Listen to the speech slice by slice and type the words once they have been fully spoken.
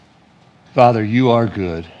Father, you are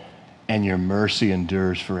good, and your mercy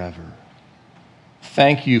endures forever.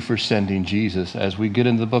 Thank you for sending Jesus. As we get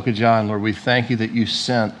into the book of John, Lord, we thank you that you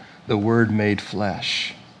sent the Word made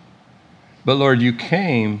flesh. But Lord, you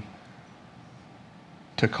came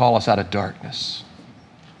to call us out of darkness.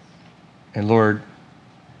 And Lord,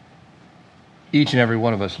 each and every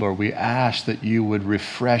one of us, Lord, we ask that you would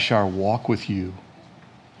refresh our walk with you.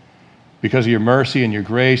 Because of your mercy and your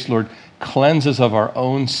grace, Lord, cleanse us of our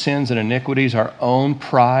own sins and iniquities, our own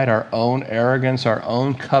pride, our own arrogance, our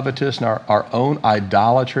own covetousness, our own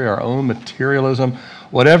idolatry, our own materialism,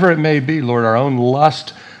 whatever it may be, Lord, our own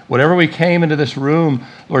lust, whatever we came into this room,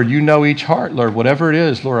 Lord, you know each heart, Lord, whatever it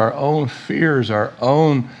is, Lord, our own fears, our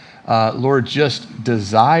own, Lord, just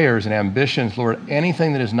desires and ambitions, Lord,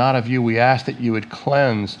 anything that is not of you, we ask that you would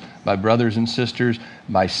cleanse my brothers and sisters,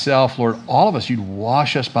 myself, Lord, all of us, you'd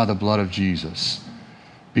wash us by the blood of Jesus,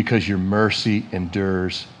 because your mercy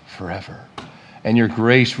endures forever. And your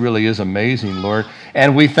grace really is amazing, Lord.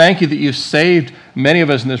 And we thank you that you've saved many of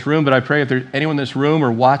us in this room, but I pray if there's anyone in this room or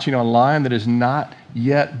watching online that is not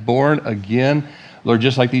yet born again, Lord,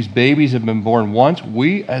 just like these babies have been born once,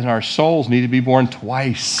 we as our souls need to be born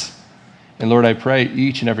twice. And Lord, I pray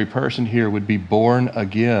each and every person here would be born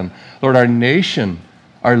again. Lord, our nation,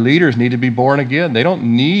 our leaders need to be born again. They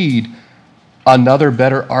don't need another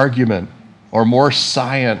better argument or more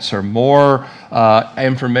science or more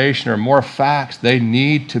information or more facts. They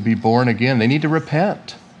need to be born again. They need to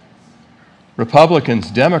repent.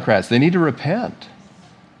 Republicans, Democrats, they need to repent.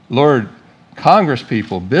 Lord, Congress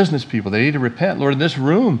people, business people, they need to repent. Lord, in this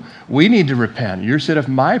room, we need to repent. You said if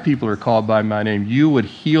my people are called by my name, you would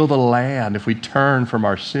heal the land if we turn from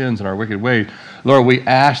our sins and our wicked ways. Lord, we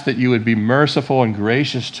ask that you would be merciful and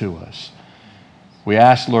gracious to us. We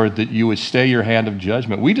ask, Lord, that you would stay your hand of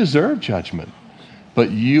judgment. We deserve judgment,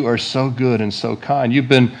 but you are so good and so kind. You've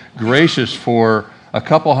been gracious for a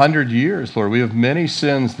couple hundred years, Lord. We have many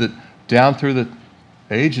sins that down through the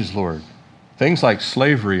ages, Lord, things like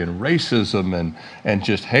slavery and racism and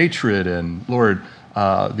just hatred and, Lord,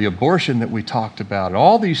 the abortion that we talked about, and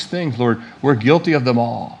all these things, Lord, we're guilty of them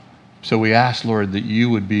all. So we ask, Lord, that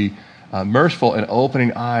you would be merciful in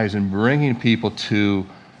opening eyes and bringing people to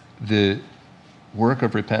the work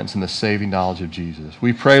of repentance and the saving knowledge of Jesus.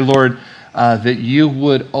 We pray, Lord, that you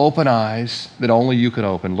would open eyes that only you could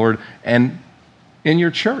open, Lord, and in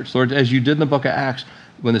your church, Lord, as you did in the book of Acts,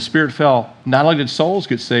 when the Spirit fell, not only did souls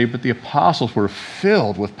get saved, but the apostles were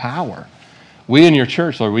filled with power. We in your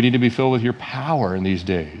church, Lord, we need to be filled with your power in these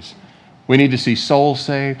days. We need to see souls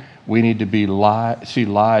saved. We need to see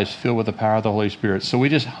lives filled with the power of the Holy Spirit. So we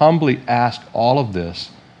just humbly ask all of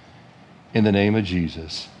this in the name of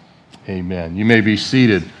Jesus. Amen. You may be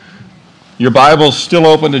seated. Your Bible's still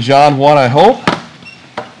open to John 1, I hope.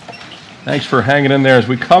 Thanks for hanging in there as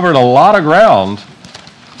we covered a lot of ground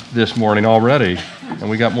this morning already, and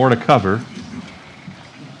we got more to cover.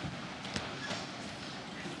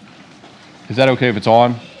 Is that okay if it's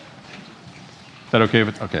on? Is that okay if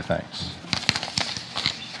it's... Okay, thanks.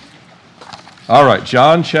 All right,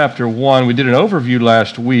 John chapter 1. We did an overview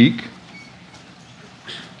last week.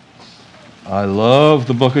 I love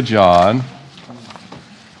the book of John.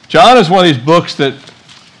 John is one of these books that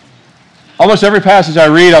almost every passage I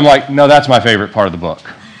read, I'm like, no, that's my favorite part of the book.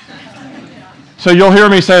 So you'll hear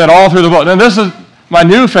me say that all through the book. And this is my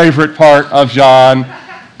new favorite part of John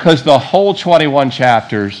because the whole 21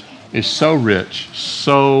 chapters is so rich,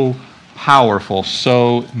 so powerful,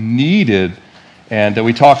 so needed, and that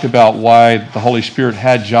we talked about why the Holy Spirit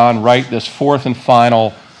had John write this fourth and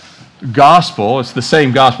final gospel. It's the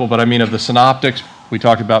same gospel, but I mean of the synoptics. We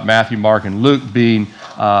talked about Matthew, Mark, and Luke being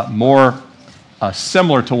more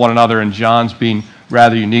similar to one another, and John's being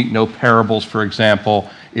rather unique. No parables, for example.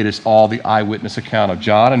 It is all the eyewitness account of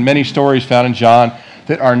John, and many stories found in John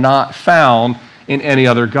that are not found in any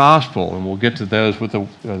other gospel. And we'll get to those with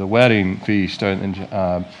the wedding feast in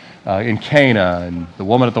Cana, and the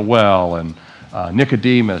woman at the well, and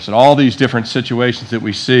Nicodemus, and all these different situations that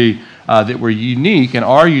we see that were unique and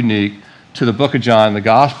are unique to the book of John, the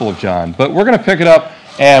Gospel of John. But we're going to pick it up,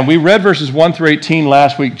 and we read verses 1 through 18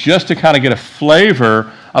 last week just to kind of get a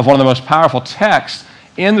flavor of one of the most powerful texts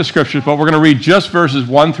in the Scriptures, but we're going to read just verses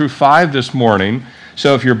 1 through 5 this morning.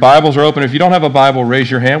 So if your Bibles are open, if you don't have a Bible,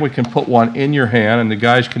 raise your hand. We can put one in your hand, and the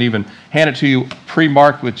guys can even hand it to you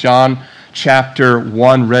pre-marked with John chapter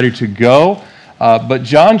 1 ready to go. But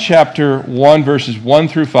John chapter 1, verses 1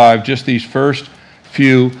 through 5, just these first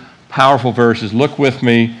few powerful verses. Look with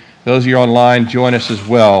me. Those of you online, join us as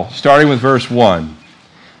well. Starting with verse 1.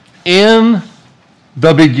 In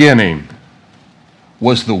the beginning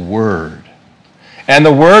was the Word, and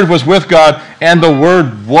the Word was with God, and the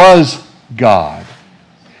Word was God.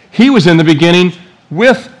 He was in the beginning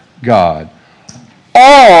with God.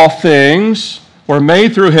 All things were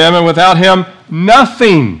made through him, and without him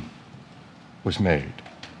nothing was made.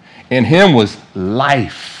 In him was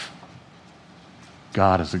life.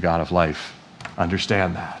 God is the God of life.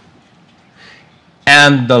 Understand that.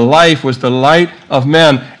 And the life was the light of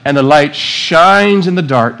men, and the light shines in the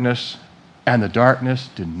darkness, and the darkness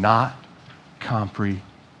did not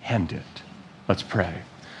comprehend it. Let's pray.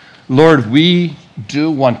 Lord, we do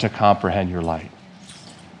want to comprehend your light.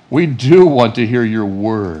 We do want to hear your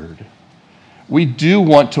word. We do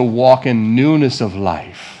want to walk in newness of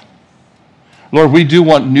life. Lord, we do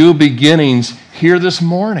want new beginnings here this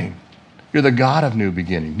morning. You're the God of new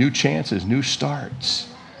beginnings, new chances, new starts.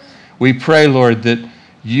 We pray, Lord, that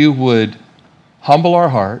you would humble our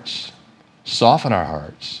hearts, soften our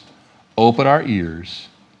hearts, open our ears,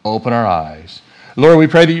 open our eyes. Lord, we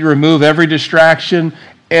pray that you remove every distraction,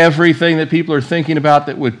 everything that people are thinking about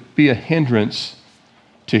that would be a hindrance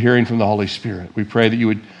to hearing from the Holy Spirit. We pray that you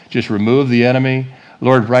would just remove the enemy.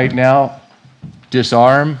 Lord, right now,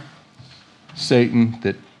 disarm Satan,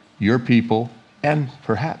 that your people, and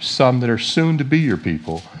perhaps some that are soon to be your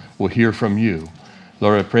people, will hear from you.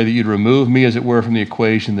 Lord, I pray that you'd remove me, as it were, from the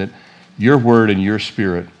equation, that your word and your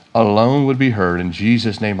spirit alone would be heard. In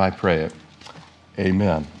Jesus' name I pray it.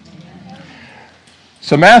 Amen.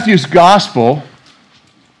 So Matthew's gospel,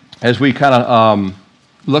 as we kind of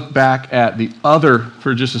look back at the other,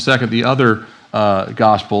 for just a second, the other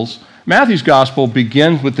gospels, Matthew's gospel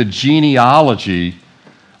begins with the genealogy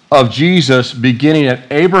of Jesus beginning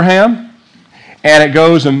at Abraham, and it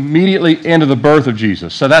goes immediately into the birth of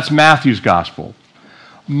Jesus. So that's Matthew's gospel.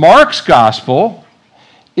 Mark's gospel,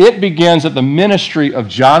 it begins at the ministry of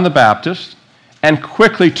John the Baptist and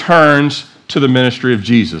quickly turns to the ministry of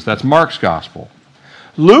Jesus. That's Mark's gospel.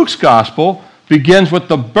 Luke's gospel begins with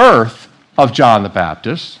the birth of John the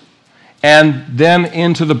Baptist and then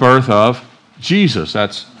into the birth of Jesus.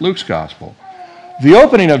 That's Luke's gospel. The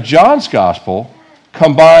opening of John's gospel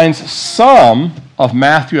combines some of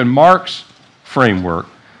Matthew and Mark's framework,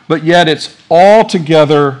 but yet it's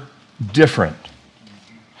altogether different,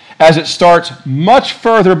 as it starts much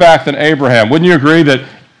further back than Abraham. Wouldn't you agree that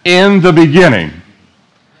in the beginning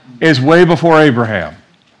is way before Abraham?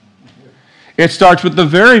 It starts with the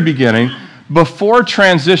very beginning, before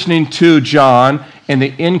transitioning to John and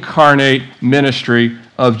the incarnate ministry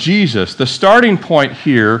of Jesus. The starting point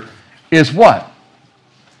here is what?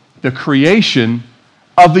 The creation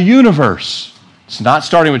of the universe. It's not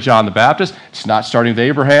starting with John the Baptist. It's not starting with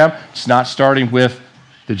Abraham. It's not starting with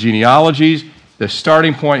the genealogies. The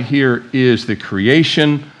starting point here is the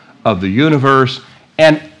creation of the universe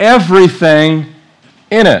and everything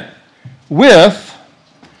in it, with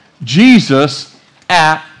Jesus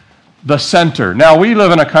at the center. Now, we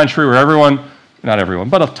live in a country where everyone, not everyone,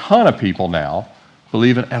 but a ton of people now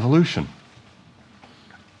believe in evolution.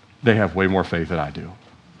 They have way more faith than I do.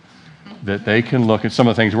 That they can look at some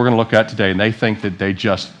of the things we're going to look at today, and they think that they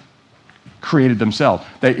just created themselves.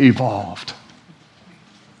 They evolved.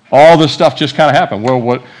 All this stuff just kind of happened. Well,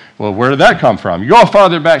 where did that come from? You go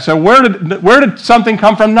farther back. So where did something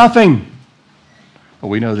come from? Nothing. But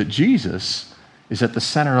we know that Jesus is at the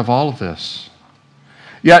center of all of this.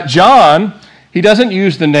 Yet John, he doesn't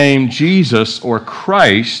use the name Jesus or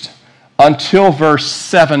Christ until verse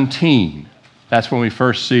 17. That's when we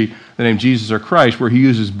first see the name Jesus or Christ, where he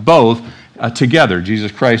uses both together.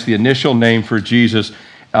 Jesus Christ, the initial name for Jesus.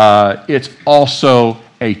 It's also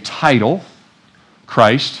a title.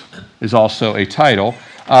 Christ is also a title.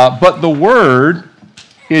 But the word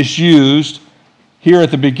is used here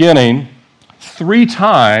at the beginning 3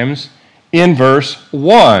 times in verse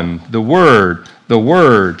 1. The word, the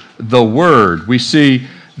word, the word. We see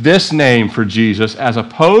this name for Jesus as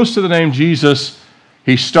opposed to the name Jesus.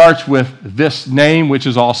 He starts with this name, which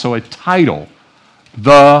is also a title,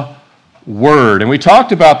 the Word. And we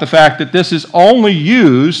talked about the fact that this is only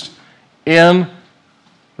used in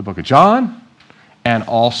the book of John and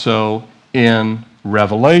also in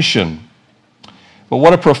Revelation. But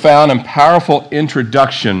what a profound and powerful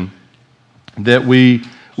introduction that we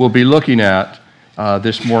will be looking at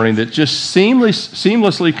this morning, that just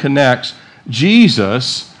seamlessly connects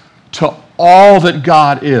Jesus to all that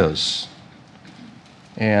God is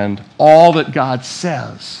and all that God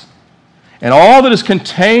says. And all that is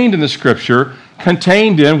contained in the Scripture,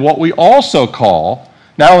 contained in what we also call,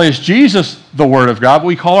 not only is Jesus the Word of God, but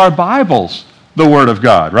we call our Bibles the Word of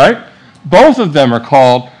God, right? Both of them are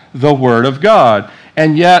called the Word of God.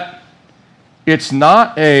 And yet, it's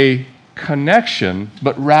not a connection,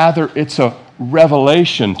 but rather it's a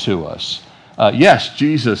revelation to us. Yes,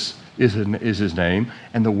 Jesus is his name,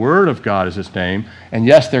 and the Word of God is his name. And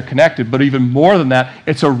yes, they're connected, but even more than that,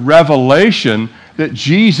 it's a revelation that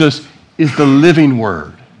Jesus is the living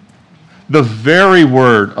Word, the very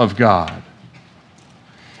Word of God.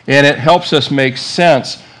 And it helps us make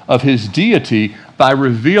sense of his deity by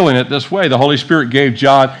revealing it this way. The Holy Spirit gave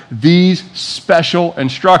John these special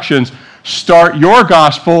instructions. Start your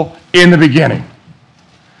gospel in the beginning.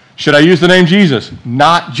 Should I use the name Jesus?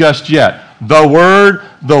 Not just yet. The Word,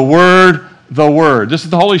 the Word, the Word. This is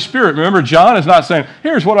the Holy Spirit. Remember, John is not saying,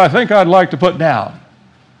 here's what I think I'd like to put down.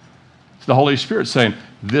 It's the Holy Spirit saying,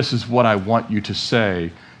 this is what I want you to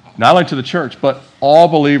say, not only to the church, but all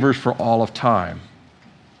believers for all of time.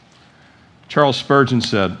 Charles Spurgeon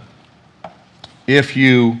said, if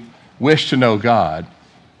you wish to know God,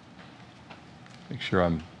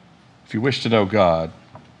 if you wish to know God,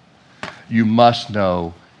 you must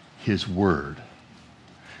know his Word.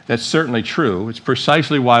 That's certainly true. It's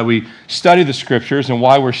precisely why we study the Scriptures and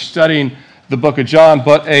why we're studying the book of John.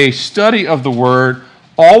 But a study of the Word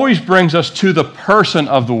always brings us to the person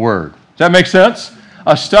of the Word. Does that make sense?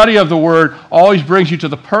 A study of the Word always brings you to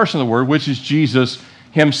the person of the Word, which is Jesus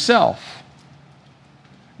himself,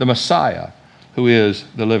 the Messiah, who is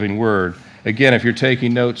the living Word. Again, if you're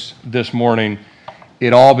taking notes this morning,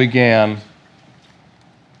 it all began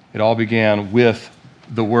with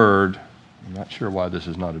the Word. I'm not sure why this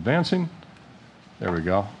is not advancing. There we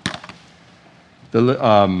go.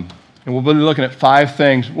 And we'll be looking at 5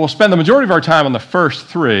 things. We'll spend the majority of our time on the first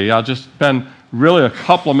 3. I'll just spend really a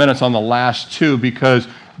couple of minutes on the last 2 because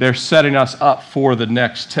they're setting us up for the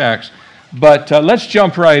next text. But let's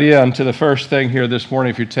jump right into the first thing here this morning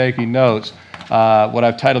if you're taking notes. What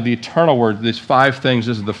I've titled the eternal Word. These 5 things,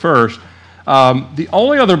 this is the first. The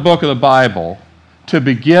only other book of the Bible to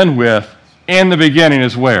begin with in the beginning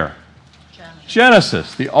is where?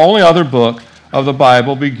 Genesis. The only other book of the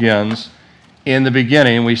Bible begins in the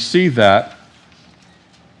beginning. And we see that.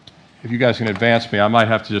 If you guys can advance me, I might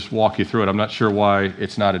have to just walk you through it. I'm not sure why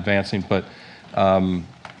it's not advancing. But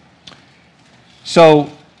so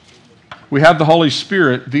we have the Holy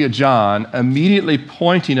Spirit via John immediately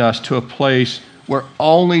pointing us to a place where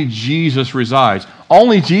only Jesus resides.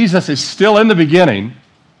 Only Jesus is still in the beginning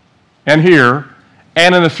and here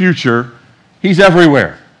and in the future. He's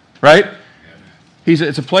everywhere, right?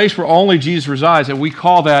 It's a place where only Jesus resides, and we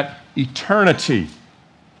call that eternity.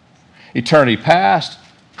 Eternity past,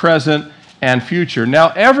 present, and future. Now,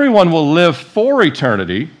 everyone will live for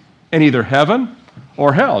eternity in either heaven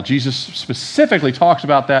or hell. Jesus specifically talks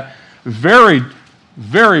about that very,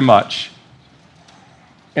 very much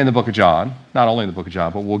in the book of John. Not only in the book of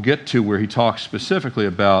John, but we'll get to where he talks specifically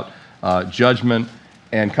about judgment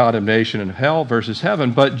and condemnation in hell versus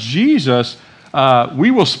heaven. But Jesus,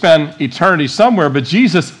 we will spend eternity somewhere, but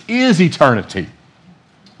Jesus is eternity.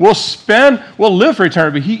 We'll live for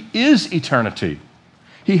eternity, but he is eternity.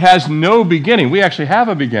 He has no beginning. We actually have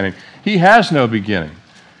a beginning. He has no beginning.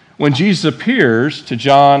 When Jesus appears to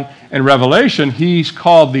John in Revelation, he's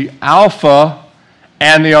called the Alpha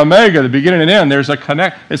and the Omega, the beginning and end. There's a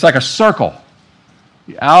connect. It's like a circle.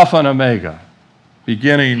 The Alpha and Omega,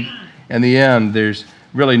 beginning and the end. There's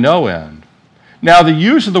really no end. Now, the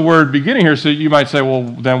use of the word beginning here, so you might say, well,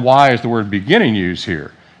 then why is the word beginning used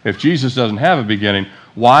here? If Jesus doesn't have a beginning,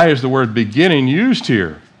 why is the word beginning used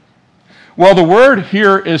here? Well, the word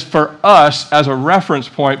here is for us as a reference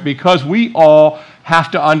point because we all have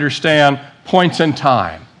to understand points in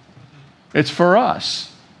time. It's for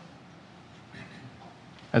us.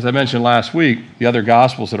 As I mentioned last week, the other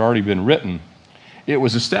Gospels had already been written. It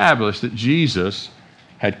was established that Jesus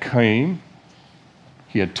had came,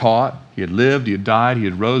 he had taught, he had lived, he had died, he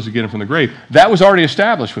had rose again from the grave. That was already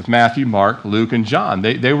established with Matthew, Mark, Luke, and John.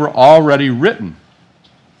 They were already written.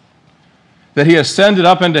 That he ascended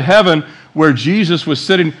up into heaven where Jesus was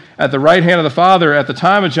sitting at the right hand of the Father at the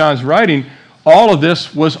time of John's writing, all of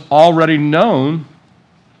this was already known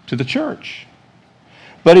to the church.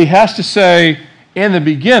 But he has to say, in the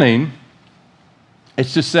beginning,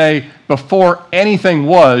 it's to say, before anything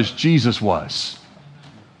was, Jesus was.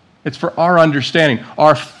 It's for our understanding,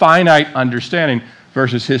 our finite understanding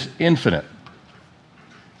versus his infinite.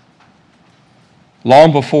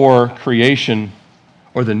 Long before creation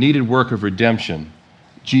or the needed work of redemption,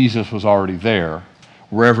 Jesus was already there,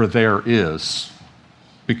 wherever there is,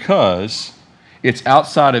 because it's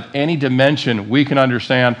outside of any dimension we can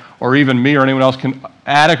understand, or even me or anyone else can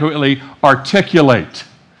adequately articulate.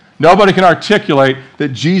 Nobody can articulate that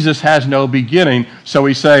Jesus has no beginning, so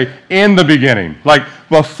we say, in the beginning. Like,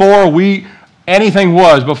 before anything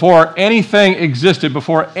was, before anything existed,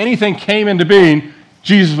 before anything came into being,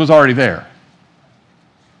 Jesus was already there.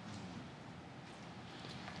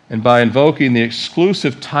 And by invoking the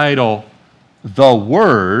exclusive title, the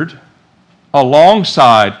Word,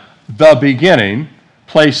 alongside the beginning,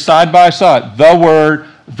 placed side by side, the Word,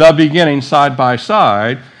 the beginning, side by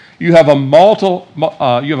side, you have a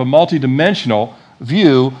multi-dimensional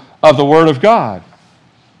view of the Word of God.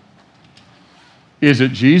 Is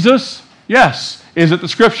it Jesus? Yes. Is it the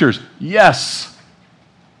Scriptures? Yes.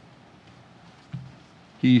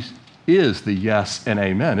 He is the yes and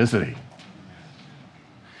amen, isn't he?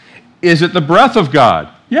 Is it the breath of God?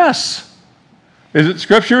 Yes. Is it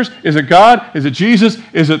Scriptures? Is it God? Is it Jesus?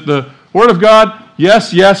 Is it the Word of God?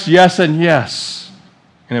 Yes, yes, yes, and yes.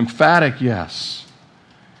 An emphatic yes.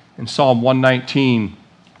 In Psalm 119,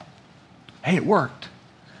 hey, it worked.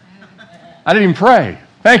 I didn't even pray.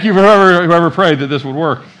 Thank you for whoever prayed that this would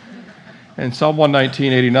work. In Psalm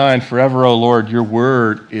 119:89, forever, O Lord, your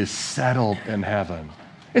word is settled in heaven.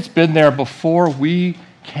 It's been there before we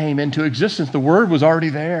came into existence. The word was already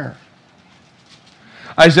there.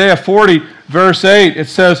 Isaiah 40, verse 8, it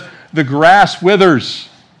says, the grass withers,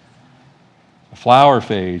 the flower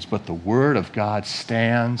fades, but the word of God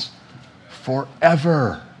stands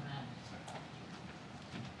forever.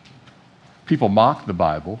 People mock the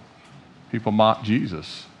Bible. People mock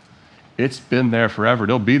Jesus. It's been there forever.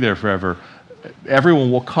 It'll be there forever.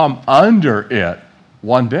 Everyone will come under it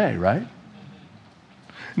one day, right?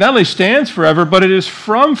 Not only stands forever, but it is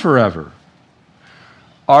from forever.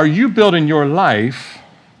 Are you building your life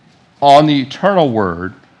on the eternal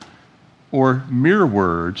word or mere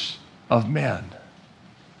words of men?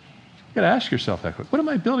 You got to ask yourself that question. What am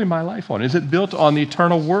I building my life on? Is it built on the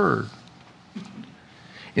eternal word?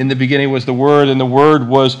 In the beginning was the Word, and the Word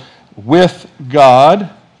was with God.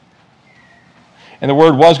 And the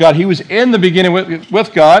Word was God. He was in the beginning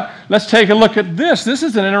with God. Let's take a look at this. This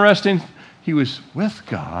is an interesting... He was with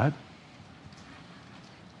God,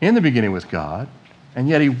 in the beginning with God, and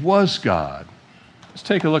yet he was God. Let's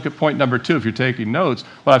take a look at point number 2 if you're taking notes,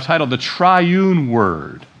 what I've titled the triune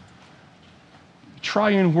word.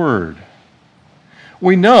 Triune word.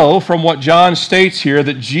 We know from what John states here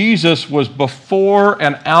that Jesus was before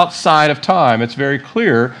and outside of time. It's very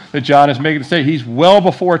clear that John is making the statement. He's well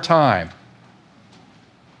before time.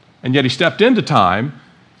 And yet he stepped into time,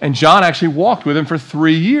 and John actually walked with him for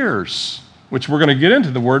 3 years, which we're going to get into.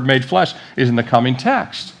 The Word made flesh is in the coming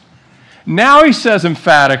text. Now he says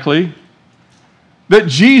emphatically that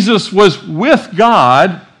Jesus was with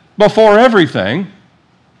God before everything.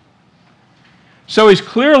 So he's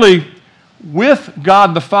clearly with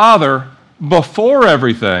God the Father before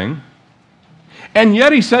everything, and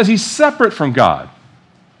yet he says he's separate from God.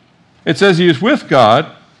 It says he is with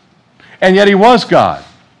God, and yet he was God.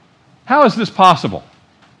 How is this possible?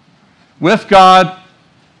 With God,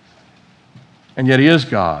 and yet he is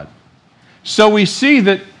God. So we see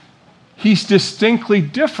that he's distinctly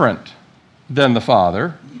different than the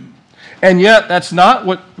Father, and yet that's not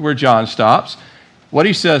where John stops. What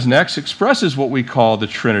he says next expresses what we call the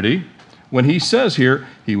Trinity, when he says here,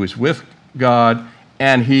 he was with God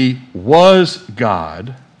and he was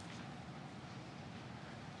God.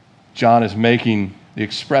 John is making the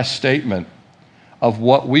express statement of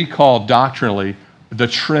what we call doctrinally the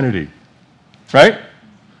Trinity, right?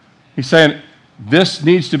 He's saying this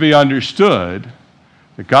needs to be understood,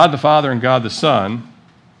 that God the Father and God the Son,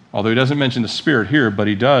 although he doesn't mention the Spirit here, but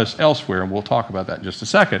he does elsewhere, and we'll talk about that in just a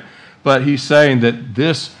second, but he's saying that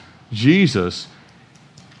this Jesus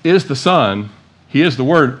is the Son, he is the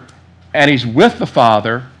Word, and he's with the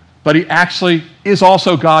Father, but he actually is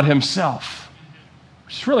also God himself.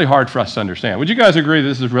 It's really hard for us to understand. Would you guys agree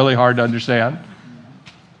this is really hard to understand?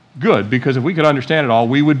 Good, because if we could understand it all,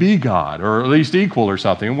 we would be God, or at least equal or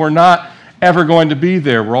something. And we're not ever going to be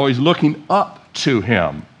there. We're always looking up to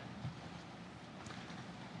him.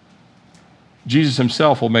 Jesus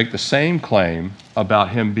himself will make the same claim about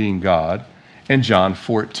him being God in John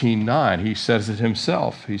 14:9. He says it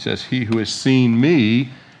himself. He says, he who has seen me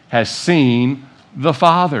has seen the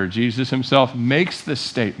Father. Jesus himself makes this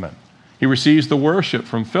statement. He receives the worship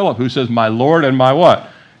from Philip, who says, my Lord and my what?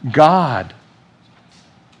 God.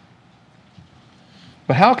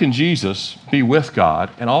 But how can Jesus be with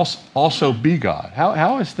God and also be God?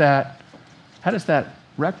 How does that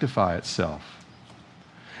rectify itself?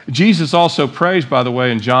 Jesus also prays, by the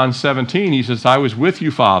way, in John 17, he says, I was with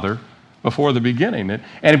you, Father, before the beginning.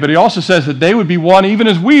 But he also says that they would be one even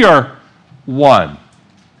as we are one.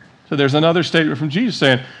 So there's another statement from Jesus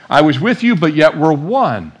saying, I was with you, but yet we're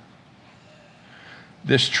one.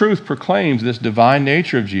 This truth proclaims this divine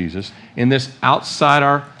nature of Jesus in this outside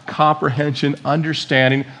our comprehension,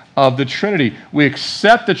 understanding of the Trinity. We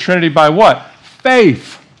accept the Trinity by what?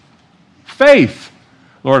 Faith. Faith.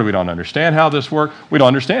 Lord, we don't understand how this works. We don't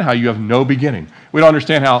understand how you have no beginning. We don't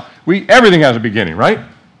understand how everything has a beginning, right?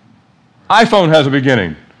 iPhone has a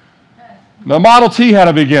beginning. The Model T had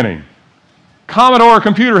a beginning. Commodore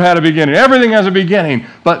computer had a beginning. Everything has a beginning,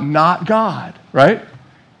 but not God, right?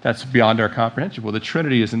 That's beyond our comprehension. Well, the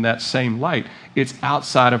Trinity is in that same light. It's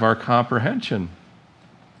outside of our comprehension.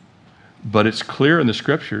 But it's clear in the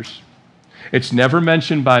Scriptures. It's never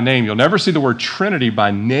mentioned by name. You'll never see the word Trinity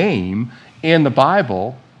by name in the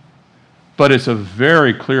Bible, but it's a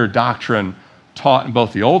very clear doctrine taught in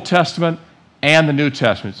both the Old Testament and the New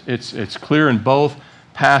Testament. It's clear in both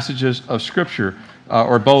passages of Scripture,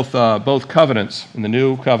 or both covenants, in the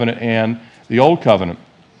New Covenant and the Old Covenant.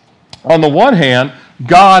 On the one hand,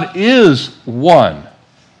 God is one,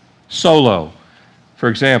 solo. For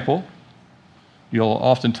example, you'll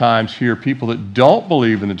oftentimes hear people that don't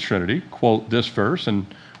believe in the Trinity quote this verse, and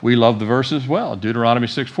we love the verse as well. Deuteronomy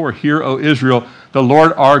 6:4, "Hear, O Israel, the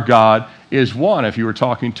Lord our God is one." If you were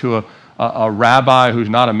talking to a rabbi who's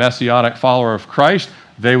not a messianic follower of Christ,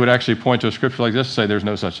 they would actually point to a scripture like this and say there's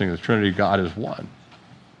no such thing as Trinity, God is one.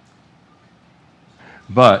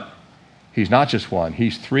 But he's not just one.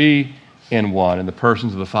 He's three in one in the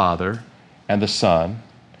persons of the Father and the Son.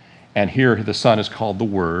 And here the Son is called the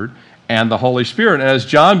Word and the Holy Spirit. And as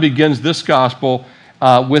John begins this gospel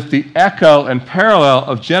with the echo and parallel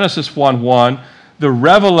of Genesis 1:1, the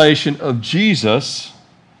revelation of Jesus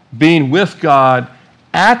being with God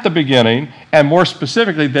at the beginning, and more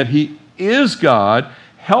specifically that he is God,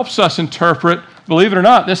 helps us interpret, believe it or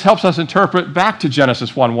not, this helps us interpret back to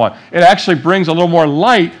Genesis 1:1. It actually brings a little more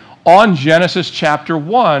light on Genesis chapter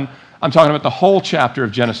 1. I'm talking about the whole chapter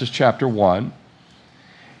of Genesis chapter 1.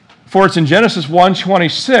 For it's in Genesis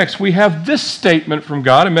 1:26, we have this statement from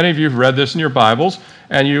God, and many of you have read this in your Bibles,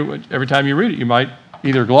 and every time you read it, you might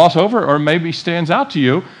either gloss over or maybe stands out to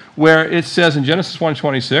you, where it says in Genesis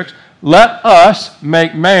 1:26, "Let us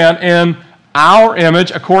make man in our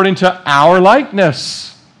image according to our likeness."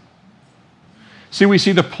 See, we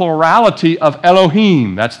see the plurality of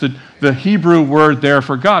Elohim. That's the Hebrew word there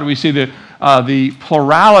for God. We see the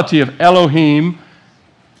plurality of Elohim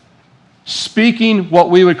speaking what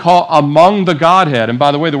we would call among the Godhead. And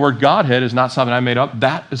by the way, the word Godhead is not something I made up.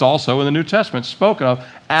 That is also in the New Testament spoken of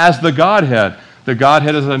as the Godhead. The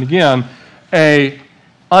Godhead is, again, a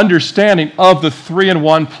understanding of the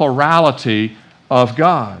three-in-one plurality of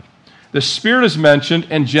God. The Spirit is mentioned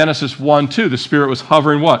in Genesis 1:2. The Spirit was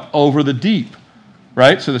hovering what? Over the deep,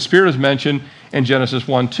 right? So the Spirit is mentioned in Genesis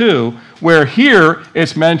 1:2, where here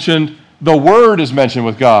it's mentioned, the Word is mentioned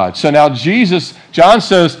with God. So now John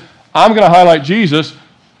says, I'm going to highlight Jesus,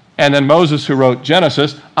 and then Moses, who wrote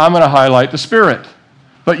Genesis, I'm going to highlight the Spirit.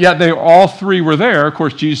 But yet all three were there. Of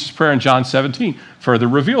course, Jesus' prayer in John 17 further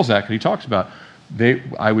reveals that, because he talks about,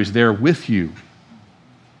 I was there with you.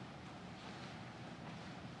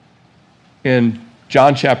 In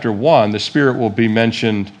John chapter 1, the Spirit will be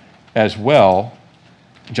mentioned as well.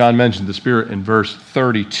 John mentioned the Spirit in verse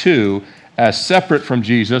 32 as separate from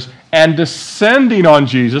Jesus and descending on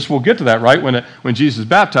Jesus. We'll get to that, right? When Jesus is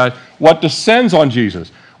baptized, what descends on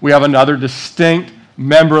Jesus? We have another distinct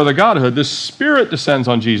member of the Godhead. The Spirit descends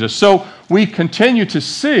on Jesus. So we continue to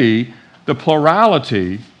see the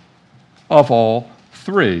plurality of all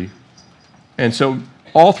three. And so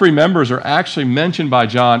all three members are actually mentioned by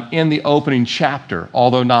John in the opening chapter,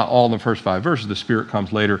 although not all in the first 5 verses. The Spirit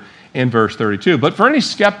comes later in verse 32. But for any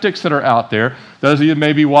skeptics that are out there, those of you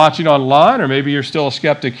may be watching online, or maybe you're still a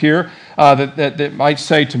skeptic here, that might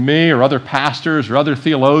say to me or other pastors or other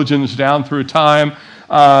theologians down through time,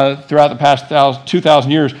 throughout the past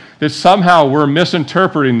 2,000 years, that somehow we're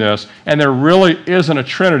misinterpreting this and there really isn't a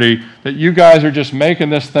Trinity, that you guys are just making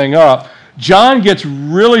this thing up. John gets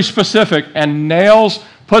really specific and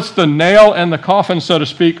puts the nail in the coffin, so to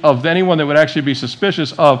speak, of anyone that would actually be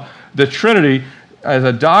suspicious of the Trinity as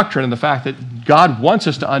a doctrine, and the fact that God wants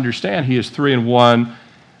us to understand he is three in one,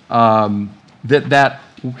 that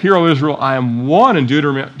Hear, O Israel, I am one in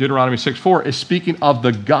Deuteronomy 6:4 is speaking of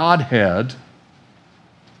the Godhead,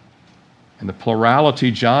 and the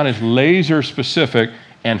plurality. John is laser specific,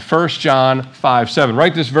 and 1 John 5:7.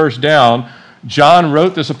 Write this verse down. John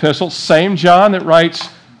wrote this epistle, same John that writes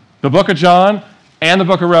the book of John and the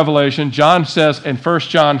book of Revelation. John says in 1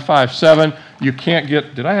 John 5:7, you can't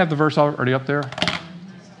get, did I have the verse already up there?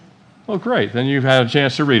 Well, great. Then you've had a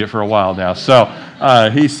chance to read it for a while now. So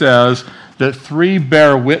he says that three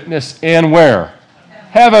bear witness in where?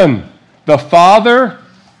 Heaven. The Father,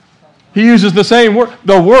 he uses the same word,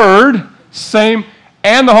 the Word, same,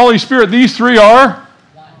 and the Holy Spirit. These three are,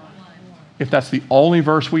 if that's the only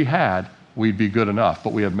verse we had, we'd be good enough.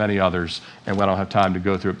 But we have many others, and we don't have time to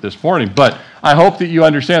go through it this morning. But I hope that you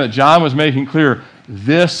understand that John was making clear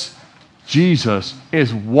this Jesus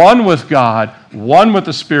is one with God, one with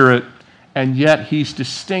the Spirit, and yet he's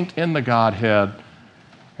distinct in the Godhead.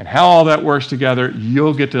 And how all that works together,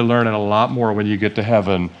 you'll get to learn it a lot more when you get to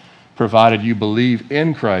heaven, provided you believe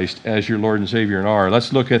in Christ as your Lord and Savior and are.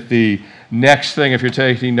 Let's look at the next thing if you're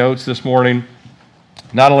taking notes this morning.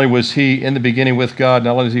 Not only was he in the beginning with God,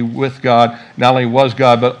 not only is he with God, not only was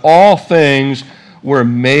God, but all things were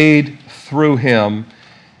made through him,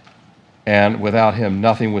 and without him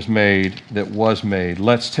nothing was made that was made.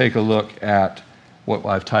 Let's take a look at what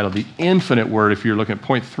I've titled the infinite word. If you're looking at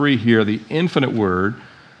point 3 here, the infinite word.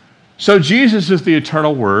 So Jesus is the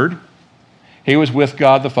eternal word. He was with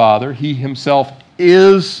God the Father. He himself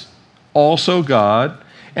is also God.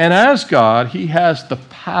 And as God, he has the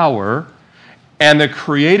power and the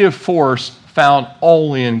creative force found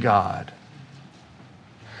only in God.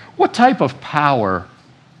 What type of power,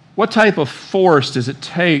 what type of force does it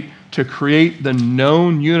take to create the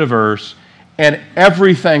known universe and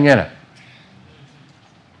everything in it?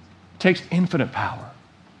 It takes infinite power.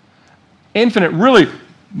 Infinite, really,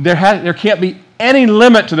 there can't be any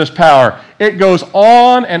limit to this power. It goes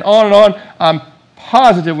on and on and on. I'm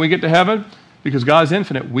positive when we get to heaven, because God is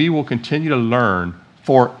infinite, we will continue to learn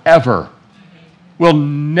forever. We'll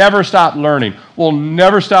never stop learning. We'll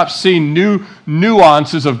never stop seeing new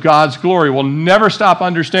nuances of God's glory. We'll never stop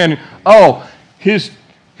understanding, His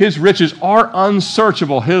riches are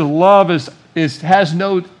unsearchable. His love has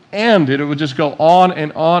no end. It will just go on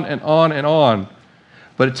and on and on and on.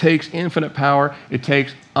 But it takes infinite power. It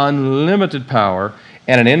takes unlimited power.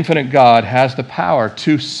 And an infinite God has the power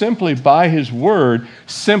to simply, by his word,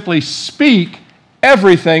 simply speak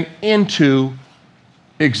everything into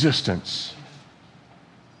existence.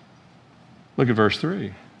 Look at verse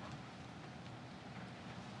 3.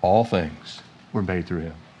 All things were made through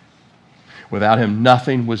him. Without him,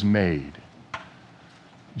 nothing was made.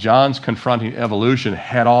 John's confronting evolution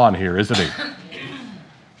head on here, isn't he?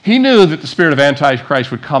 He knew that the spirit of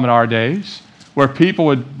Antichrist would come in our days, where people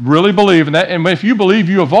would really believe in that. And if you believe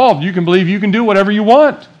you evolved, you can believe you can do whatever you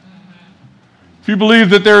want. If you believe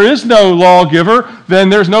that there is no lawgiver, then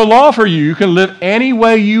there's no law for you. You can live any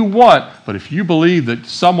way you want. But if you believe that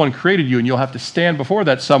someone created you and you'll have to stand before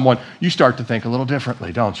that someone, you start to think a little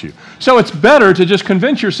differently, don't you? So it's better to just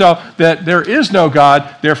convince yourself that there is no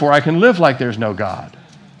God, therefore I can live like there's no God.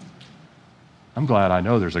 I'm glad I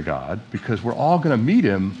know there's a God, because we're all going to meet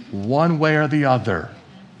him one way or the other,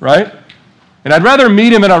 right? And I'd rather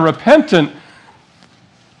meet him in a repentant,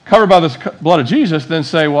 covered by the blood of Jesus, than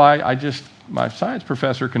say, my science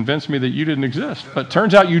professor convinced me that you didn't exist. But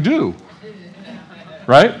turns out you do.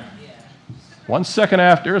 Right? 1 second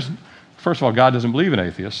after, first of all, God doesn't believe in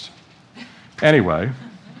atheists. Anyway,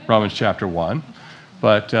 Romans chapter 1.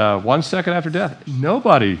 But 1 second after death,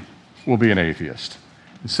 nobody will be an atheist.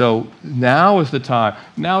 So now is the time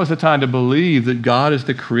to believe that God is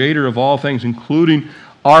the creator of all things, including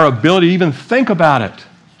our ability to even think about it,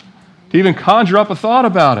 to even conjure up a thought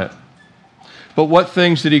about it. But what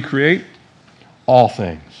things did he create? All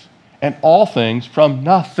things. And all things from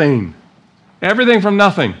nothing. Everything from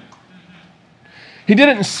nothing. He did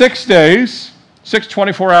it in 6 days, 6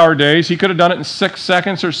 24-hour days. He could have done it in 6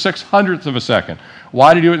 seconds or 6/100ths of a second.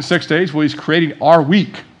 Why did he do it in 6 days? Well, he's creating our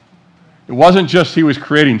week. It wasn't just he was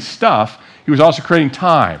creating stuff, he was also creating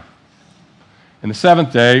time. And the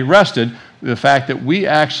seventh day rested. The fact that we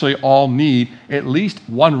actually all need at least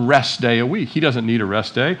one rest day a week. He doesn't need a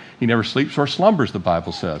rest day. He never sleeps or slumbers, the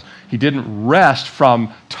Bible says. He didn't rest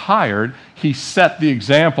from tired. He set the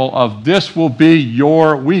example of this will be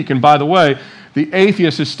your week. And by the way, the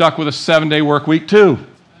atheist is stuck with a 7-day work week too.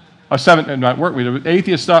 Not work week. The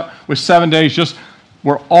atheist stuck with 7 days. Just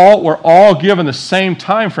we're all given the same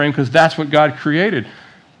time frame because that's what God created.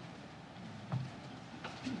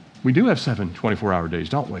 We do have 7 24-hour days,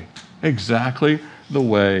 don't we? Exactly the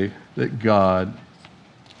way that God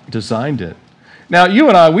designed it. Now, you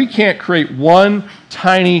and I, we can't create one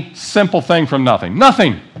tiny, simple thing from nothing.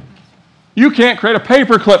 Nothing. You can't create a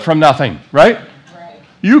paperclip from nothing, right?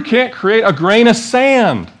 You can't create a grain of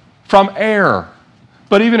sand from air.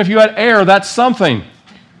 But even if you had air, that's something.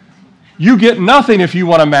 You get nothing if you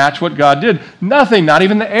want to match what God did. Nothing, not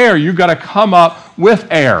even the air. You've got to come up with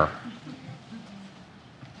air.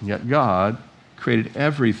 And yet God created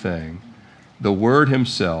everything. The Word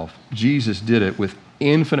himself, Jesus, did it with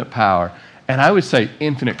infinite power, and I would say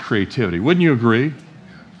infinite creativity. Wouldn't you agree?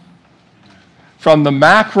 From the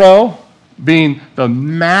macro, being the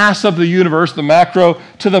mass of the universe, the macro,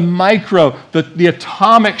 to the micro, the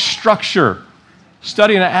atomic structure,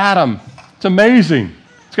 studying an atom, It's amazing.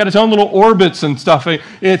 It's got its own little orbits and stuff.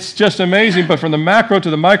 It's just amazing, but from the macro to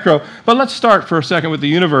the micro. But let's start for a second with the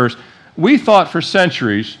universe. We thought for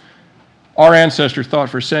centuries, our ancestors thought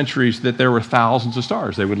for centuries that there were thousands of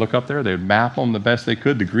stars. They would look up there, they would map them the best they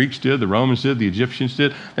could. The Greeks did, the Romans did, the Egyptians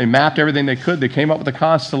did. They mapped everything they could. They came up with the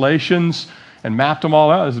constellations and mapped them all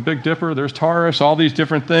out. There's the Big Dipper, there's Taurus, all these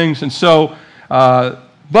different things. And so,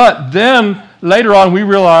 but then later on we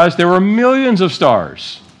realized there were millions of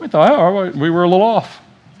stars. We thought, oh, we were a little off.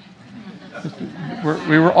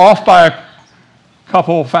 We were off by a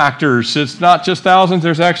couple factors. It's not just thousands,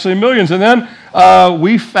 there's actually millions. And then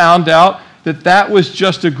we found out that that was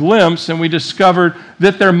just a glimpse, and we discovered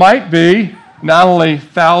that there might be not only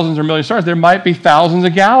thousands or millions of stars, there might be thousands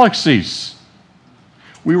of galaxies.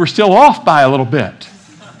 We were still off by a little bit.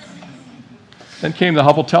 Then came the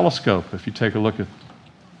Hubble telescope. If you take a look at,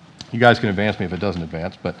 you guys can advance me if it doesn't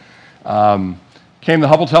advance, but came the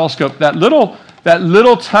Hubble telescope. That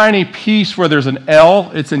little tiny piece where there's an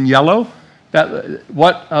L, it's in yellow.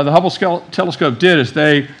 What the Hubble telescope did is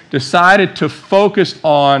they decided to focus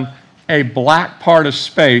on a black part of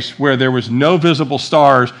space where there was no visible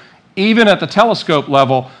stars. Even at the telescope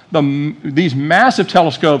level, these massive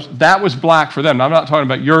telescopes, that was black for them. Now, I'm not talking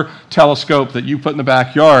about your telescope that you put in the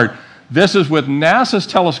backyard. This is with NASA's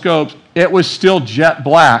telescopes, it was still jet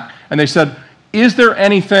black. And they said, is there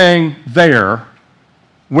anything there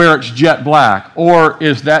where it's jet black? Or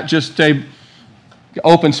is that just a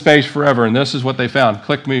open space forever? And this is what they found.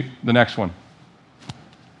 Click me the next one.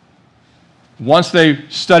 Once they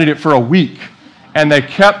studied it for a week, and they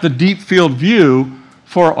kept the deep field view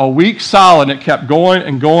for a week solid, and it kept going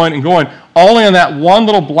and going and going. Only in that one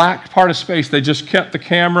little black part of space, they just kept the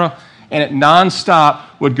camera, and it nonstop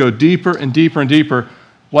would go deeper and deeper and deeper.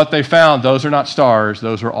 What they found, those are not stars,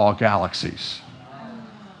 those are all galaxies.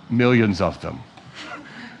 Millions of them.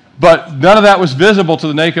 But none of that was visible to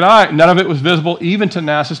the naked eye. None of it was visible even to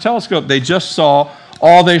NASA's telescope. They just saw,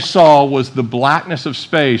 all they saw was the blackness of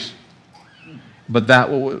space, but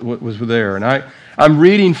that was there. And I'm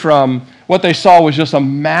reading from, what they saw was just a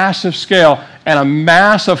massive scale and a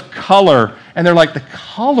mass of color. And they're like, the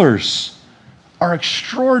colors are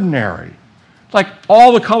extraordinary. Like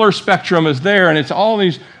all the color spectrum is there, and it's all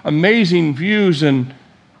these amazing views, and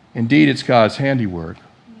indeed it's God's handiwork,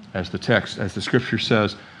 as the scripture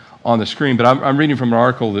says on the screen. But I'm reading from an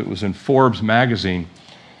article that was in Forbes magazine,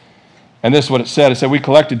 and this is what it said. It said, we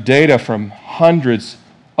collected data from hundreds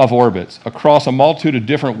of orbits across a multitude of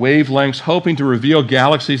different wavelengths, hoping to reveal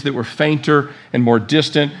galaxies that were fainter and more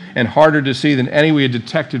distant and harder to see than any we had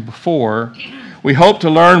detected before. We hoped to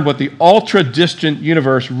learn what the ultra-distant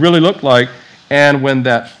universe really looked like, and when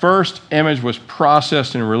that first image was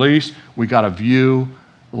processed and released, we got a view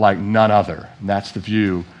like none other. And that's the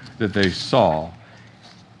view that they saw.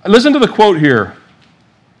 Listen to the quote here.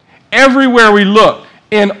 Everywhere we looked,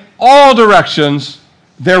 in all directions,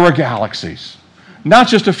 there were galaxies. Not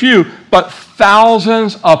just a few, but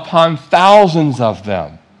thousands upon thousands of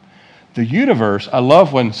them. The universe, I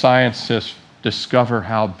love when scientists discover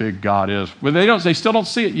how big God is. Well, they still don't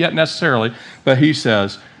see it yet necessarily, but he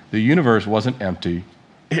says the universe wasn't empty.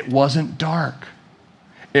 It wasn't dark.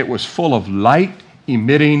 It was full of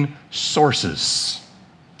light-emitting sources.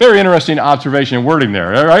 Very interesting observation and wording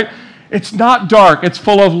there, all right? It's not dark. It's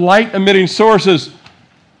full of light-emitting sources.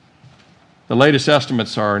 The latest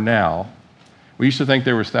estimates are now, we used to think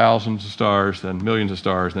there was thousands of stars, then millions of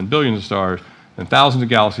stars, then billions of stars, then thousands of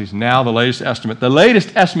galaxies. Now the latest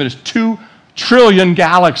estimate is 2 trillion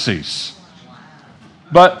galaxies.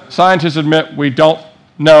 But scientists admit we don't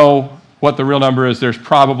know what the real number is. There's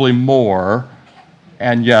probably more.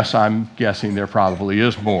 And yes, I'm guessing there probably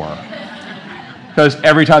is more. Because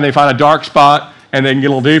every time they find a dark spot and they can get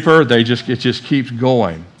a little deeper, it just keeps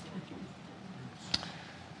going.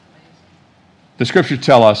 The scriptures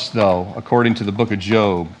tell us, though, according to the book of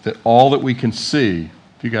Job, that all that we can see,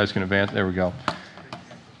 if you guys can advance, there we go,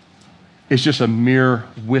 is just a mere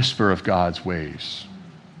whisper of God's ways.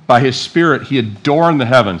 By his Spirit, he adorned the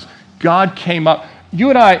heavens. God came up. You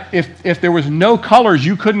and I, if there was no colors,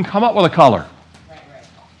 you couldn't come up with a color. Right.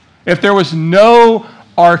 If there was no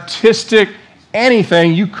artistic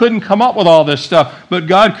anything, you couldn't come up with all this stuff. But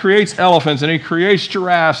God creates elephants, and he creates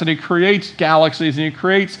giraffes, and he creates galaxies, and he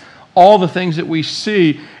creates all the things that we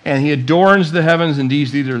see, and he adorns the heavens, and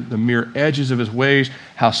these are the mere edges of his ways.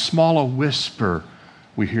 How small a whisper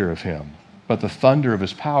we hear of him. But the thunder of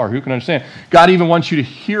his power, who can understand? God even wants you to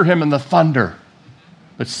hear him in the thunder.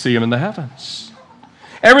 Let's see him in the heavens.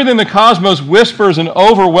 Everything the cosmos whispers and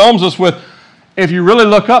overwhelms us with, if you really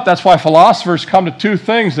look up, that's why philosophers come to two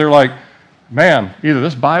things. They're like, man, either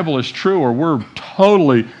this Bible is true or we're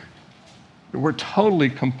totally We're totally,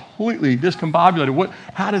 completely discombobulated.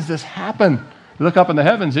 How does this happen? You look up in the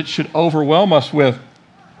heavens, it should overwhelm us with,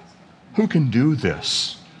 who can do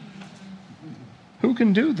this? Who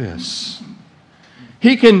can do this?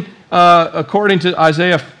 He can, according to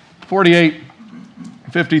Isaiah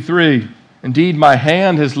 48:53, indeed, my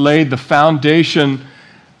hand has laid the foundation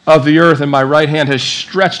of the earth, and my right hand has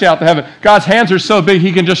stretched out the heaven. God's hands are so big,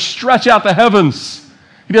 he can just stretch out the heavens.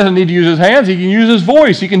 He doesn't need to use his hands. He can use his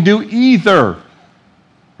voice. He can do either,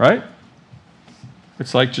 right?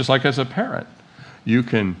 It's like just like as a parent. You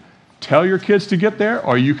can tell your kids to get there,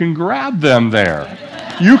 or you can grab them there.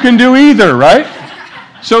 You can do either, right?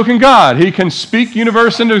 So can God. He can speak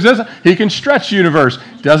universe into existence. He can stretch universe.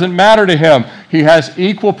 Doesn't matter to him. He has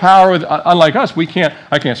equal power with. Unlike us,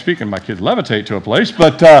 I can't speak and my kids levitate to a place,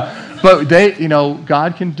 but they,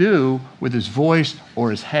 God can do with his voice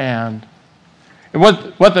or his hand.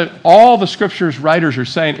 And all the scriptures writers are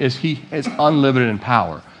saying is he is unlimited in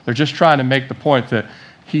power. They're just trying to make the point that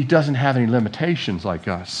he doesn't have any limitations like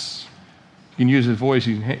us. He can use his voice.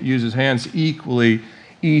 He can use his hands. Equally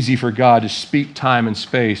easy for God to speak time and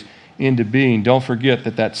space into being. Don't forget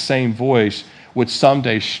that same voice would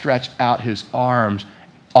someday stretch out his arms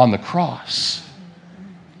on the cross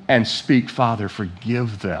and speak, Father,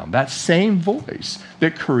 forgive them. That same voice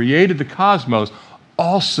that created the cosmos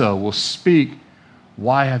also will speak,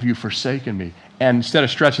 why have you forsaken me? And instead of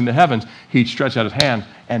stretching the heavens, he'd stretch out his hands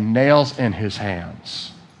and nails in his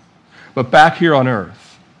hands. But back here on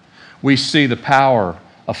earth, we see the power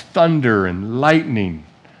of thunder and lightning,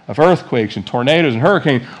 of earthquakes and tornadoes and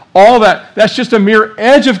hurricanes. All that's just a mere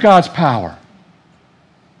edge of God's power.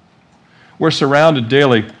 We're surrounded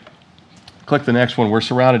daily, click the next one, we're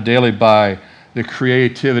surrounded daily by the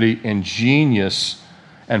creativity and genius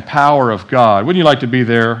and power of God. Wouldn't you like to be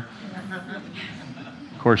there?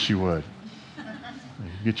 Of course you would.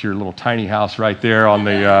 You get your little tiny house right there on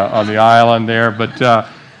the island there. But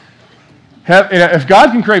if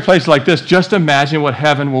God can create places like this, just imagine what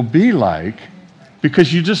heaven will be like.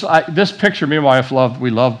 Because this picture, me and my wife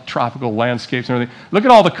we love tropical landscapes and everything. Look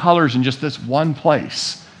at all the colors in just this one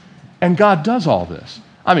place. And God does all this.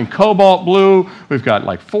 I mean, cobalt blue, we've got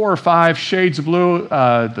like 4 or 5 shades of blue,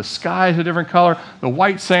 the sky's a different color, the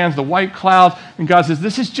white sands, the white clouds, and God says,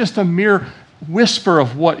 this is just a mere whisper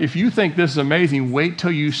of what, if you think this is amazing, wait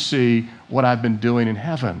till you see what I've been doing in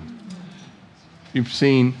heaven. You've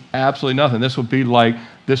seen absolutely nothing. This will be like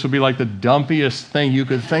the dumpiest thing you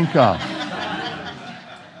could think of.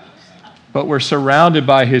 But we're surrounded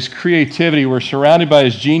by his creativity, we're surrounded by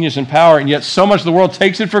his genius and power, and yet so much of the world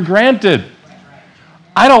takes it for granted.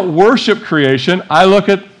 I don't worship creation. I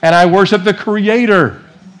worship the Creator.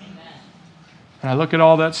 And I look at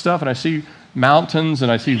all that stuff, and I see mountains,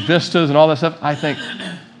 and I see vistas, and all that stuff. I think,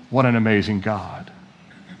 what an amazing God.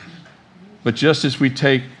 But just as we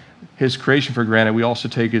take his creation for granted, we also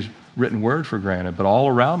take his written word for granted. But all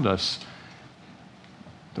around us,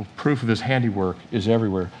 the proof of his handiwork is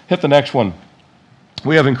everywhere. Hit the next one.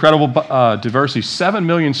 We have incredible diversity. 7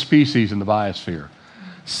 million species in the biosphere.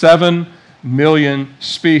 7 million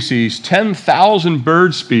species. 10,000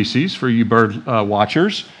 bird species for you bird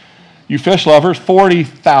watchers. You fish lovers,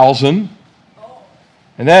 40,000.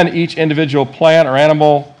 And then each individual plant or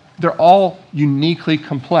animal, they're all uniquely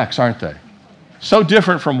complex, aren't they? So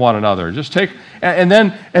different from one another. Just take, and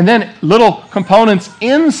then little components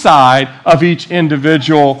inside of each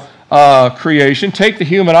individual creation. Take the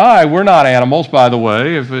human eye. We're not animals, by the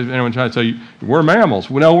way. If anyone tries to tell you, we're mammals.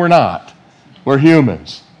 No, we're not. We're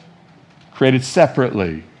humans. Created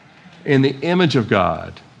separately in the image of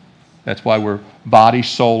God. That's why we're body,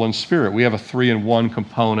 soul, and spirit. We have a 3-in-1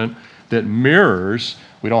 component that mirrors.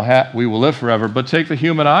 We will live forever. But take the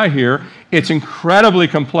human eye here. It's incredibly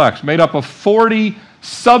complex, made up of 40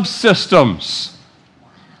 subsystems,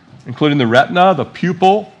 including the retina, the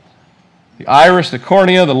pupil, the iris, the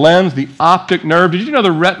cornea, the lens, the optic nerve. Did you know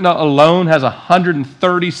the retina alone has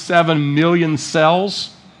 137 million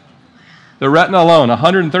cells? The retina alone,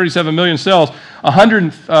 137 million cells.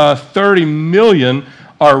 130 million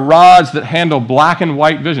are rods that handle black and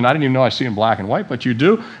white vision. I didn't even know I see in black and white, but you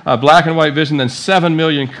do. Black and white vision, then 7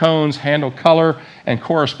 million cones handle color and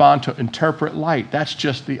correspond to interpret light. That's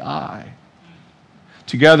just the eye.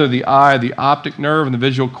 Together, the eye, the optic nerve, and the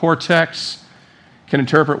visual cortex can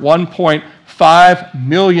interpret 1.5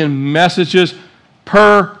 million messages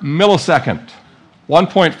per millisecond.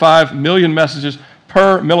 1.5 million messages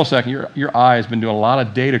per millisecond. Your eye has been doing a lot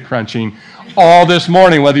of data crunching all this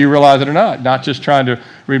morning, whether you realize it or not. Not just trying to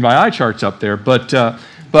read my eye charts up there, but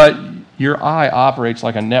your eye operates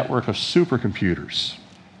like a network of supercomputers.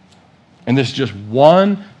 And this is just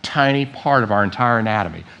one tiny part of our entire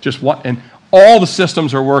anatomy. Just one, and All the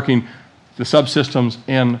systems are working, the subsystems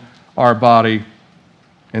in our body.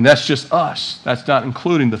 And that's just us. That's not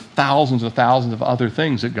including the thousands and thousands of other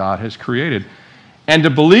things that God has created. And to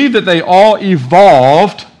believe that they all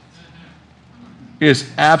evolved is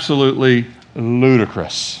absolutely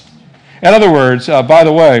ludicrous. In other words, by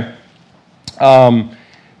the way,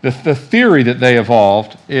 the theory that they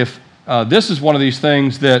evolved, if this is one of these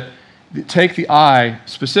things that take the eye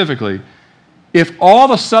specifically, if all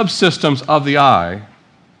the subsystems of the eye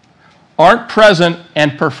aren't present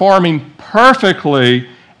and performing perfectly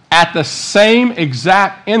at the same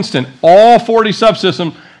exact instant, all 40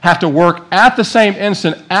 subsystems have to work at the same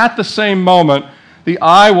instant, at the same moment, the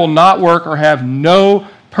eye will not work or have no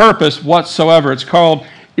purpose whatsoever. It's called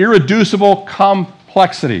irreducible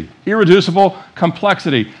complexity. Irreducible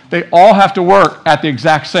complexity. They all have to work at the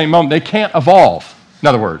exact same moment. They can't evolve, in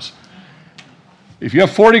other words. If you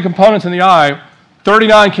have 40 components in the eye,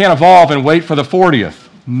 39 can't evolve and wait for the 40th.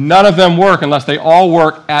 None of them work unless they all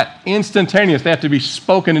work at instantaneous. They have to be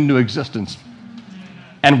spoken into existence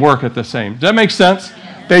and work at the same. Does that make sense?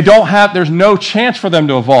 There's no chance for them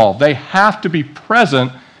to evolve. They have to be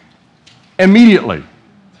present immediately.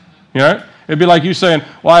 You know? It'd be like you saying,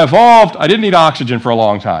 well, I evolved, I didn't need oxygen for a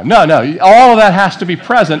long time. No, all of that has to be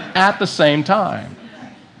present at the same time.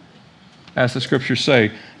 As the scriptures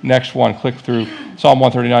say, next one, click through Psalm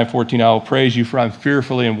 139:14. I will praise you, for I'm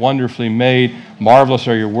fearfully and wonderfully made. Marvelous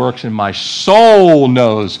are your works, and my soul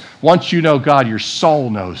knows. Once you know God, your soul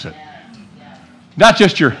knows it. Not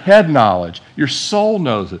just your head knowledge, your soul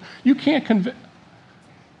knows it. You can't convince.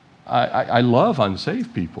 I love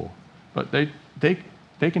unsaved people, but they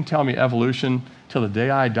can tell me evolution till the day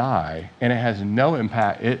I die, and it has no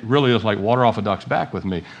impact. It really is like water off a duck's back with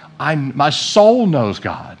me. My soul knows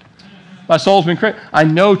God. My soul's been created. I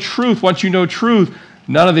know truth. Once you know truth,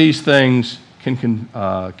 none of these things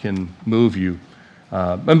can move you.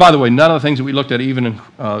 And by the way, none of the things that we looked at even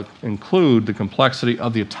include the complexity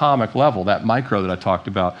of the atomic level, that micro that I talked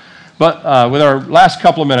about. But with our last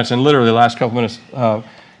couple of minutes, and literally the last couple of minutes,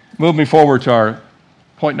 move me forward to our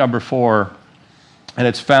point number 4, and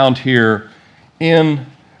it's found here in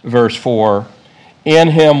verse 4. In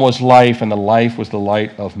him was life, and the life was the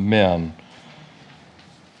light of men.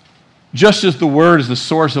 Just as the Word is the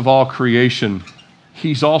source of all creation,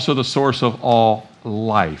 he's also the source of all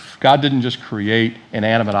life. God didn't just create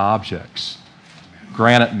inanimate objects,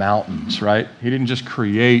 granite mountains, right? He didn't just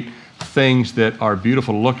create things that are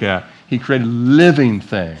beautiful to look at. He created living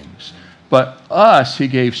things. But us, he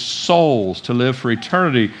gave souls to live for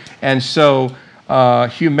eternity. And so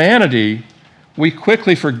humanity, we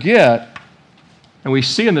quickly forget, and we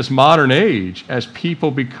see in this modern age, as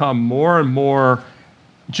people become more and more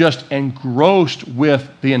just engrossed with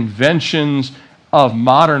the inventions of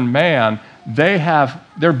modern man,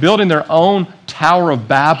 they're building their own Tower of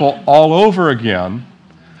Babel all over again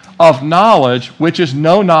of knowledge, which is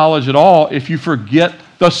no knowledge at all if you forget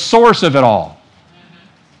the source of it all.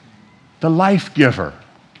 The life giver,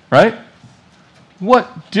 right?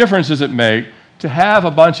 What difference does it make to have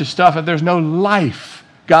a bunch of stuff if there's no life?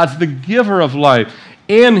 God's the giver of life.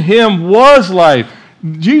 In him was life.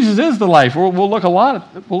 Jesus is the life. We'll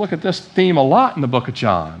look at this theme a lot in the book of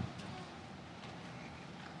John.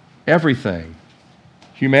 Everything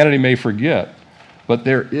humanity may forget, but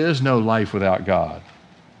there is no life without God.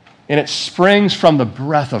 And it springs from the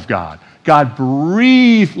breath of God. God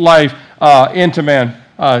breathed life into man.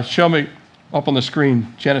 Show me up on the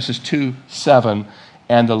screen, Genesis 2:7.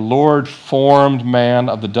 And the Lord formed man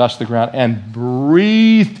of the dust of the ground and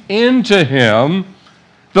breathed into him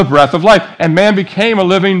the breath of life. And man became a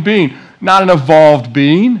living being, not an evolved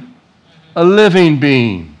being, a living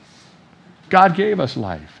being. God gave us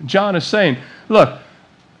life. John is saying, look,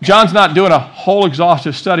 John's not doing a whole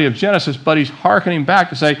exhaustive study of Genesis, but he's hearkening back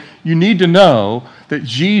to say, you need to know that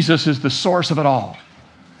Jesus is the source of it all.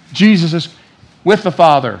 Jesus is with the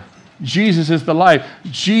Father. Jesus is the life.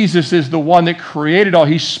 Jesus is the one that created all.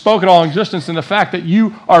 He spoke it all in existence. And the fact that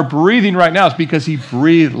you are breathing right now is because he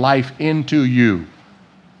breathed life into you.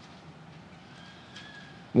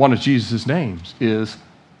 One of Jesus' names is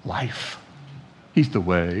life. He's the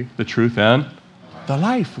way, the truth, and the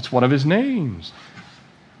life. It's one of his names.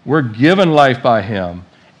 We're given life by him,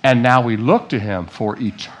 and now we look to him for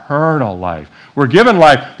eternal life. We're given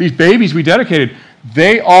life. These babies we dedicated,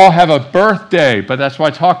 they all have a birthday, but that's why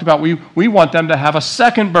I talked about we want them to have a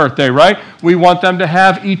second birthday, right? We want them to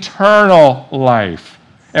have eternal life.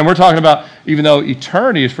 And we're talking about, even though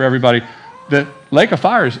eternity is for everybody, the lake of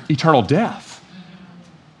fire is eternal death.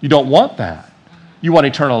 You don't want that. You want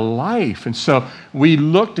eternal life. And so we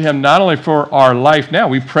look to him not only for our life now,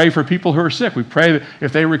 we pray for people who are sick. We pray that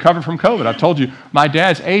if they recover from COVID. I've told you, my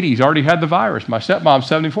dad's 80. He's already had the virus. My stepmom's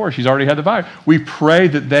 74. She's already had the virus. We pray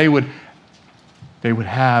that they would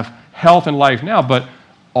have health and life now. But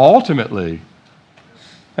ultimately,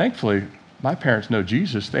 thankfully, my parents know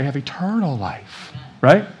Jesus. They have eternal life,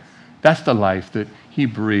 right? That's the life that he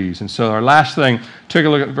breathes. And so our last thing, take a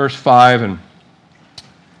look at verse 5, and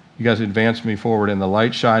you guys advance me forward. And the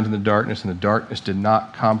light shines in the darkness, and the darkness did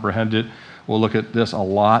not comprehend it. We'll look at this a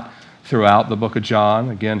lot throughout the book of John.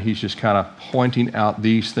 Again, he's just kind of pointing out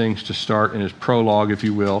these things to start in his prologue, if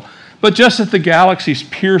you will. But just as the galaxies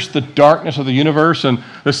pierced the darkness of the universe, and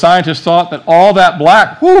the scientists thought that all that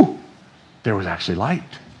black, there was actually light.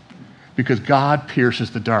 Because God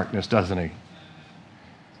pierces the darkness, doesn't he?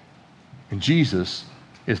 And Jesus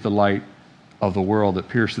is the light of the world that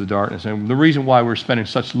pierces the darkness. And the reason why we're spending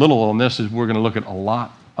such little on this is we're going to look at a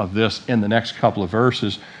lot of this in the next couple of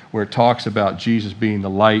verses where it talks about Jesus being the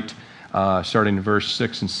light, starting in verse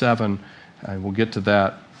 6 and 7. And we'll get to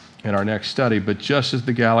that in our next study. But just as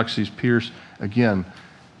the galaxies pierce, again,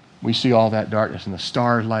 we see all that darkness and the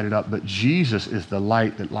stars lighted up, but Jesus is the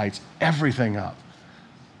light that lights everything up.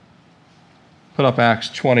 Put up Acts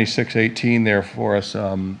 26:18 there for us.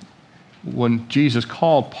 When Jesus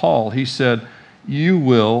called Paul, he said, "You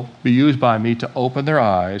will be used by me to open their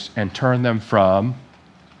eyes and turn them from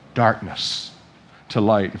darkness to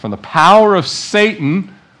light, from the power of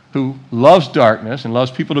Satan, who loves darkness and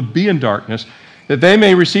loves people to be in darkness, that they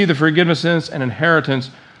may receive the forgiveness of sins and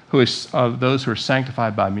inheritance who is of those who are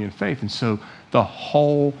sanctified by me in faith." And so the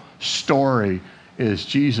whole story is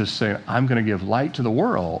Jesus saying, I'm going to give light to the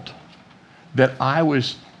world, that I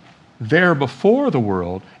was there before the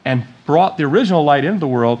world and brought the original light into the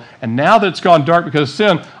world, and now that it's gone dark because of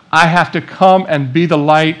sin, I have to come and be the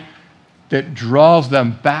light that draws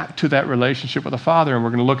them back to that relationship with the Father. And we're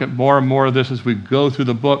going to look at more and more of this as we go through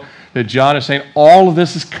the book, that John is saying all of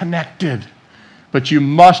this is connected. But you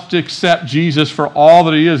must accept Jesus for all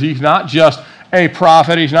that he is. He's not just a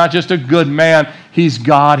prophet. He's not just a good man. He's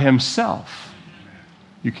God himself.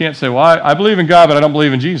 You can't say, well, I believe in God, but I don't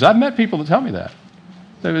believe in Jesus. I've met people that tell me that.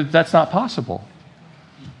 That's not possible.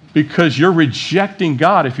 Because you're rejecting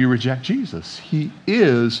God if you reject Jesus. He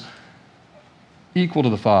is equal to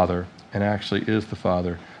the Father and actually is the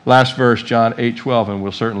Father. Last verse, John 8:12, and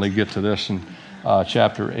we'll certainly get to this in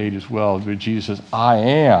chapter 8 as well, where Jesus says, I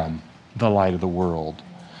am the light of the world.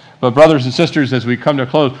 But brothers and sisters, as we come to a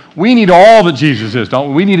close, we need all that Jesus is, don't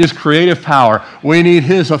we? We need his creative power. We need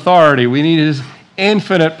his authority. We need his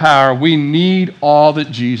infinite power. We need all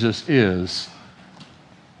that Jesus is.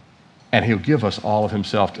 And he'll give us all of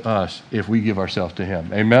himself to us if we give ourselves to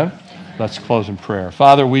him. Amen? Let's close in prayer.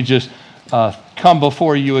 Father, we just come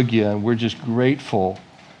before you again. We're just grateful,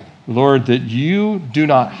 Lord, that you do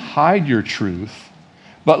not hide your truth,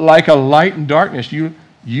 but like a light in darkness,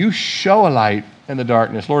 you show a light in the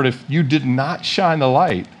darkness. Lord, if you did not shine the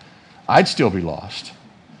light, I'd still be lost.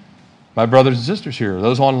 My brothers and sisters here,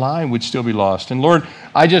 those online would still be lost. And Lord,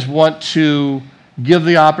 I just want to give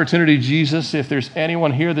the opportunity, Jesus, if there's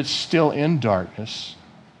anyone here that's still in darkness,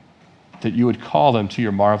 that you would call them to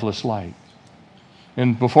your marvelous light.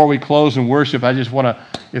 And before we close in worship, I just want to,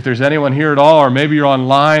 if there's anyone here at all, or maybe you're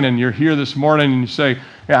online and you're here this morning and you say,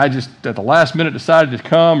 yeah, I just at the last minute decided to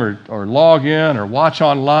come or log in or watch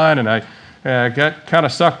online, and I got kind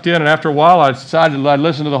of sucked in, and after a while I decided I'd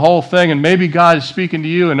listen to the whole thing, and maybe God is speaking to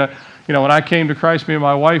you. And when I came to Christ, me and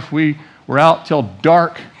my wife, we were out till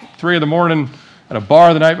dark, 3 a.m, at a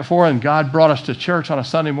bar the night before, and God brought us to church on a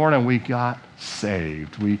Sunday morning, and we got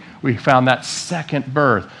saved. We found that second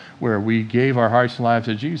birth where we gave our hearts and lives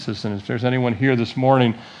to Jesus. And if there's anyone here this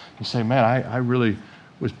morning, you say, man, I really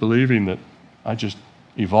was believing that I just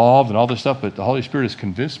evolved and all this stuff, but the Holy Spirit has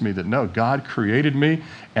convinced me that no, God created me,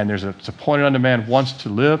 and it's appointed unto man once to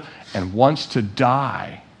live and once to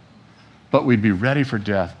die, but we'd be ready for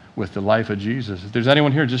death with the life of Jesus. If there's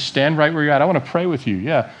anyone here, just stand right where you're at. I want to pray with you.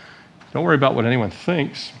 Yeah. Don't worry about what anyone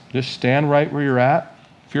thinks. Just stand right where you're at.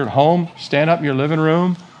 If you're at home, stand up in your living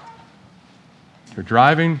room. If you're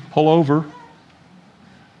driving, pull over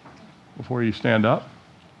before you stand up.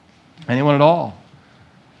 Anyone at all.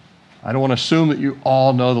 I don't want to assume that you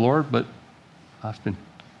all know the Lord, but I've been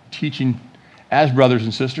teaching as brothers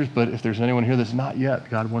and sisters, but if there's anyone here that's not yet,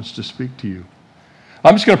 God wants to speak to you.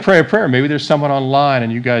 I'm just going to pray a prayer. Maybe there's someone online,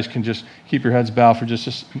 and you guys can just keep your heads bowed for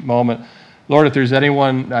just a moment. Lord, if there's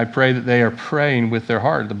anyone, I pray that they are praying with their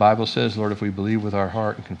heart. The Bible says, Lord, if we believe with our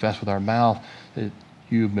heart and confess with our mouth that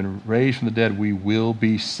you've been raised from the dead, we will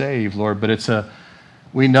be saved, Lord. But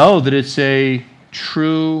we know that it's a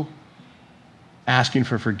true asking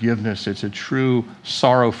for forgiveness. It's a true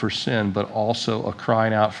sorrow for sin, but also a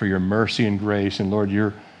crying out for your mercy and grace. And Lord,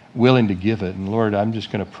 you're willing to give it. And Lord, I'm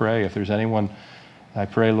just going to pray. If there's anyone, I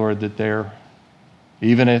pray, Lord, that they're,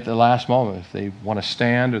 even at the last moment, if they want to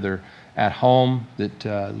stand or they're at home,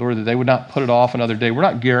 that, Lord, that they would not put it off another day. We're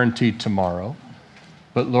not guaranteed tomorrow,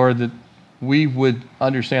 but Lord, that we would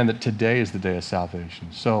understand that today is the day of salvation.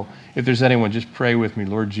 So if there's anyone, just pray with me.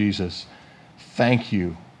 Lord Jesus, thank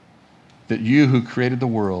you that you who created the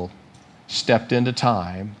world stepped into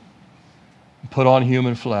time, put on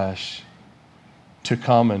human flesh to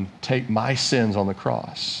come and take my sins on the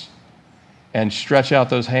cross and stretch out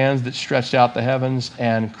those hands that stretched out the heavens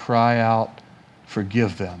and cry out,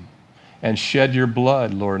 forgive them, and shed your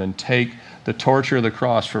blood, Lord, and take the torture of the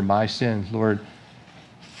cross for my sins. Lord,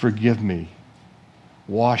 forgive me,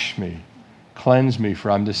 wash me, cleanse me, for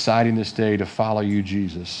I'm deciding this day to follow you,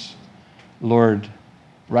 Jesus. Lord,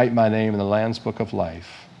 write my name in the Lamb's Book of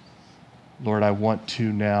Life. Lord, I want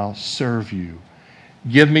to now serve you.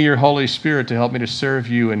 Give me your Holy Spirit to help me to serve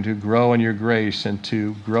you and to grow in your grace and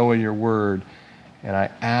to grow in your word. And I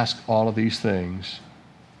ask all of these things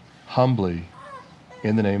humbly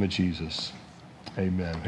in the name of Jesus. Amen.